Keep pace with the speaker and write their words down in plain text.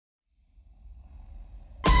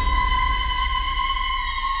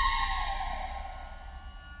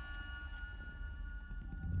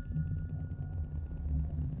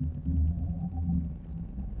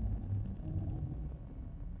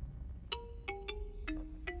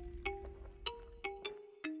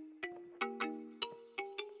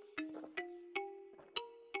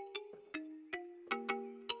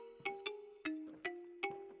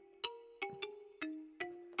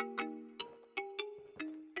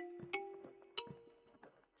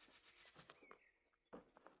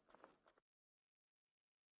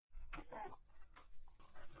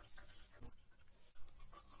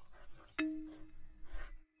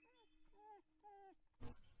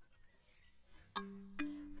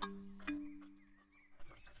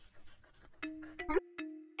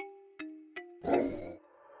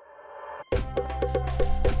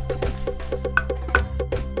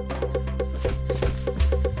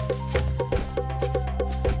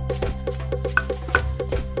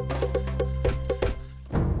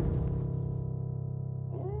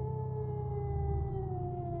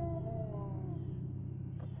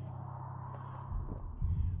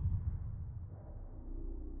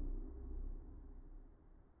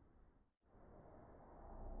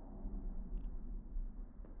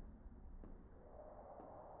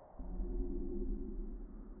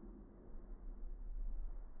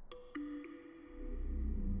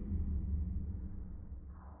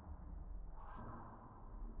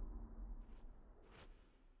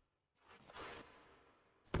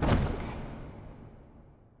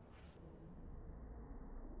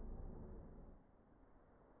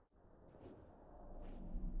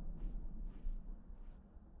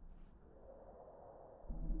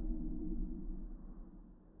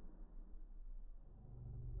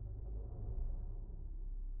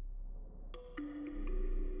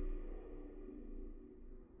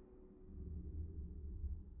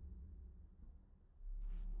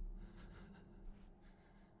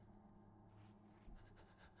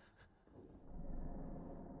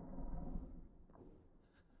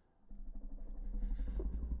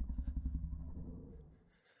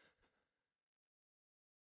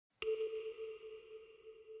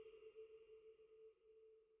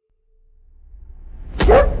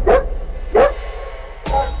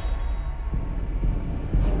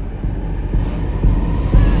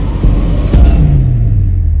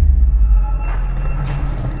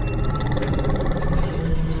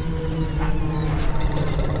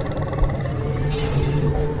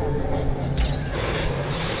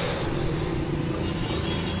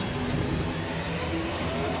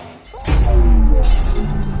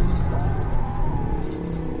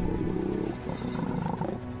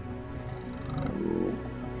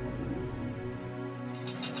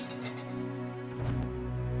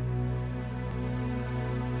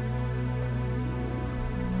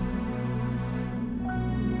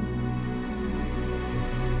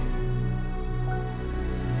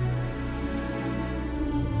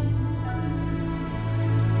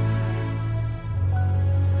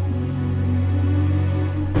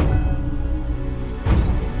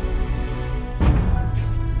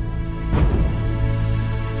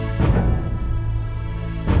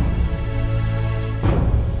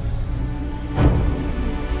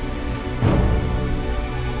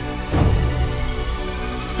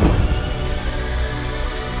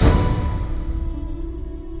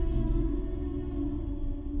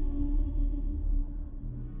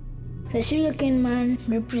The Sugarcane Man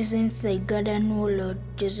represents the Ugandan warlord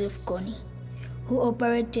Joseph Kony, who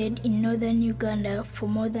operated in Northern Uganda for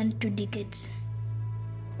more than 2 decades.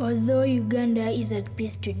 Although Uganda is at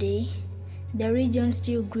peace today, the region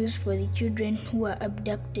still grieves for the children who were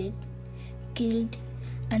abducted, killed,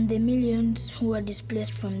 and the millions who were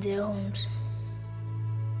displaced from their homes.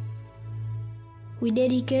 We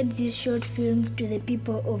dedicate this short film to the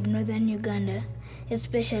people of Northern Uganda,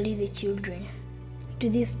 especially the children. To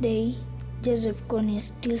this day, Joseph Kony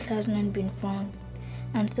still has not been found,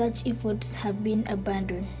 and such efforts have been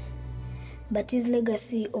abandoned. But his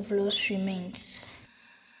legacy of loss remains.